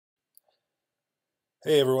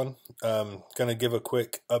Hey everyone, going to give a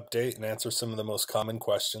quick update and answer some of the most common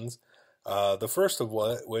questions. The first of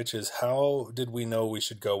which is how did we know we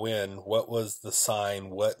should go in? What was the sign?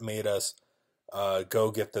 What made us go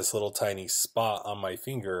get this little tiny spot on my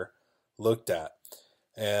finger looked at?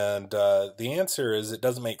 And the answer is it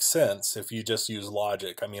doesn't make sense if you just use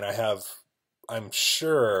logic. I mean, I'm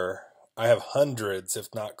sure I have hundreds, if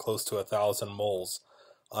not close to 1,000 moles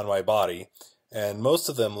on my body, and most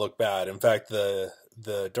of them look bad. In fact, the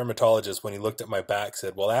dermatologist, when he looked at my back,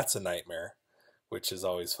 said, "Well, that's a nightmare," which is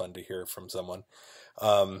always fun to hear from someone.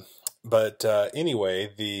 But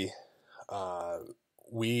anyway, the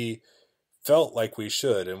we felt like we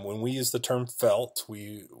should, and when we use the term "felt,"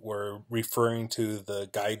 we were referring to the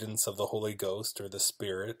guidance of the Holy Ghost or the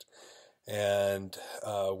Spirit. And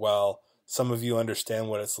while some of you understand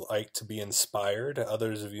what it's like to be inspired,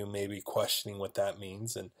 others of you may be questioning what that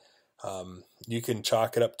means. And you can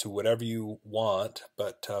chalk it up to whatever you want,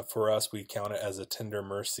 but for us, we count it as a tender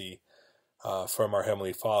mercy from our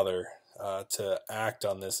Heavenly Father to act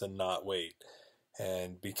on this and not wait.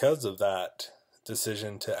 And because of that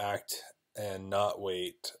decision to act and not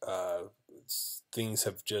wait, things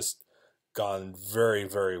have just gone very,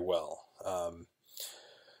 very well.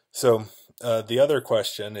 So the other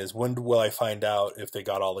question is, when will I find out if they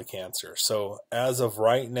got all the cancer? So as of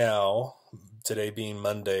right now, today being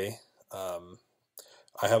Monday,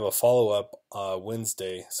 I have a follow-up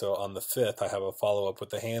Wednesday. So on the 5th, I have a follow-up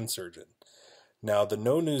with the hand surgeon. Now, the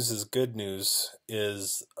no news is good news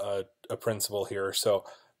is a principle here. So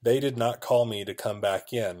they did not call me to come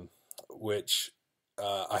back in, which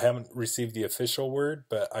I haven't received the official word,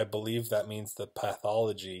 but I believe that means the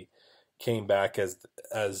pathology came back as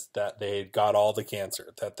that they had got all the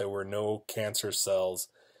cancer, that there were no cancer cells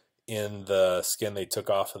in the skin they took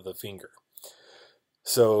off of the finger.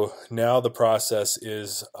 So now the process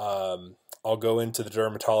is I'll go into the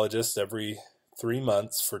dermatologist every 3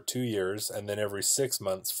 months for 2 years, and then every 6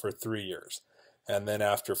 months for 3 years. And then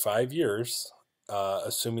after 5 years,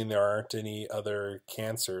 assuming there aren't any other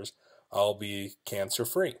cancers, I'll be cancer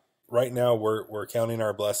free. Right now, we're counting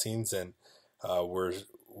our blessings, and we're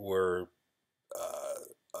we're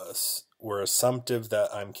we're assumptive that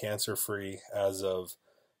I'm cancer free as of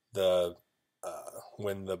the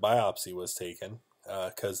when the biopsy was taken,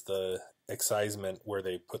 because the excisement where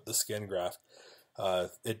they put the skin graft,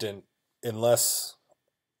 it didn't, unless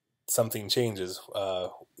something changes,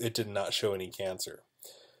 it did not show any cancer.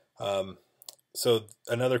 So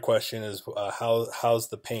another question is, how's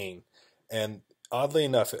the pain? And oddly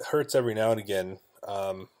enough, it hurts every now and again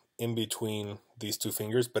in between these two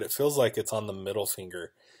fingers, but it feels like it's on the middle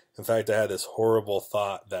finger. In fact, I had this horrible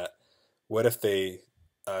thought that what if they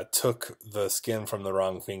took the skin from the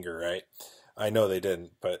wrong finger, right? I know they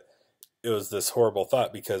didn't, but it was this horrible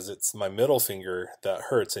thought because it's my middle finger that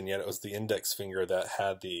hurts, and yet it was the index finger that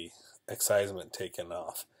had the excisement taken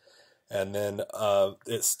off. And then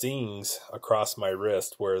it stings across my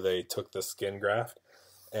wrist where they took the skin graft,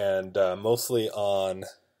 and mostly on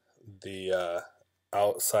the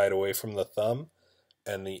outside away from the thumb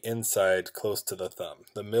and the inside close to the thumb.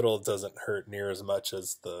 The middle doesn't hurt near as much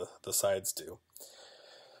as the sides do.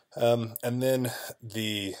 And then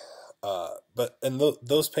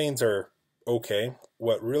those pains are okay.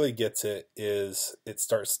 What really gets it is it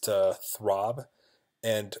starts to throb,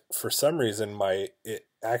 and for some reason it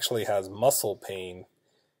actually has muscle pain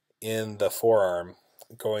in the forearm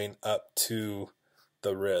going up to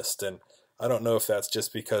the wrist. And I don't know if that's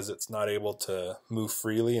just because it's not able to move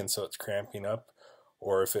freely and so it's cramping up,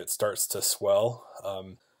 or if it starts to swell.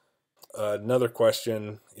 Another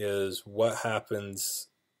question is, what happens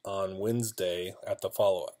on Wednesday at the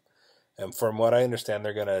follow-up? And from what I understand,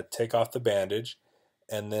 they're going to take off the bandage,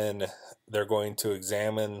 and then they're going to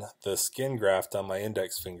examine the skin graft on my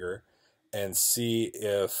index finger and see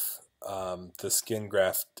if the skin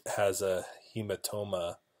graft has a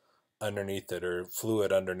hematoma underneath it, or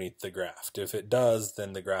fluid underneath the graft. If it does,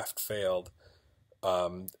 then the graft failed,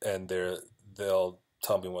 and they'll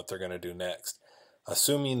tell me what they're going to do next.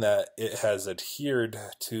 Assuming that it has adhered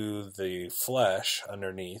to the flesh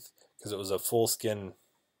underneath, because it was a full skin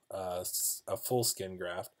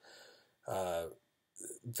graft,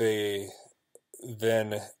 they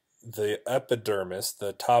then the epidermis,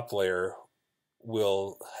 the top layer,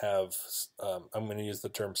 will have, I'm going to use the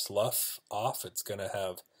term slough off. It's going to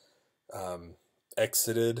have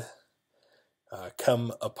exited,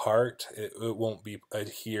 come apart. It won't be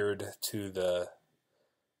adhered to the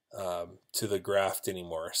graft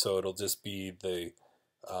anymore. So it'll just be the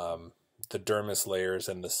dermis layers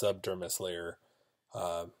and the subdermis layer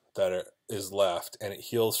is left, and it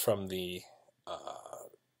heals from the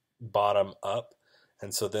bottom up,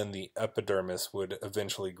 and so then the epidermis would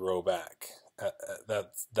eventually grow back.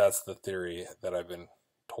 That's the theory that I've been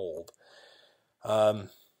told. And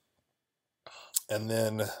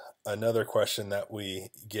then another question that we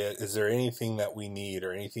get, is there anything that we need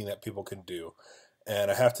or anything that people can do?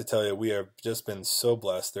 And I have to tell you, we have just been so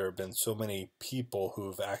blessed. There have been so many people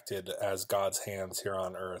who've acted as God's hands here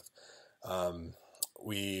on earth. Um,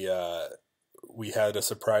 we had a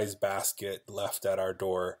surprise basket left at our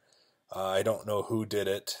door. I don't know who did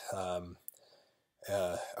it.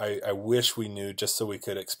 I wish we knew, just so we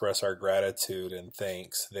could express our gratitude and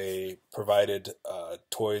thanks. They provided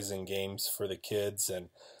toys and games for the kids, and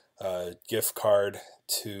a gift card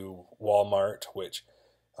to Walmart, which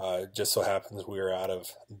just so happens we are out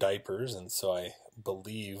of diapers, and so I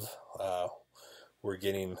believe we're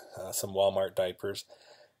getting some Walmart diapers,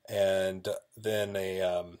 and then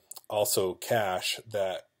also cash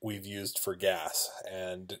that we've used for gas,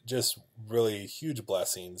 and just really huge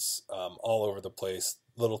blessings all over the place.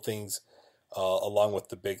 Little things along with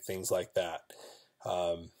the big things like that.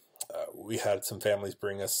 We had some families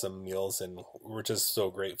bring us some meals, and we're just so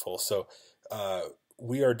grateful. So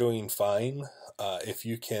we are doing fine. If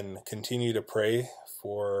you can continue to pray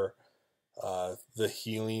for the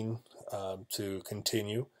healing to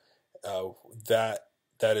continue, that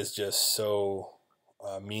is just so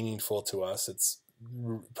meaningful to us. It's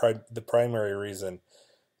the primary reason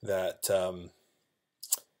that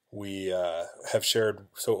we have shared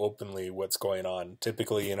so openly what's going on.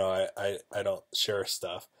 Typically, I don't share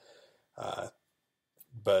stuff,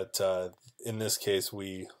 but in this case,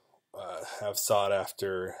 we have sought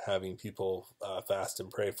after having people fast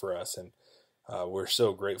and pray for us, and we're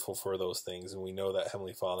so grateful for those things, and we know that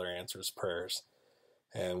Heavenly Father answers prayers,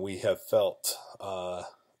 and we have felt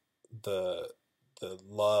the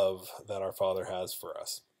love that our Father has for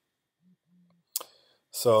us.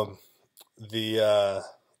 So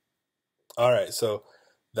all right, so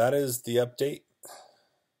that is the update,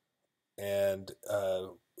 and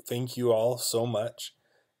thank you all so much,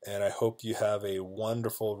 and I hope you have a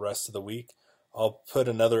wonderful rest of the week. I'll put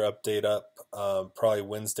another update up probably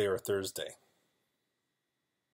Wednesday or Thursday.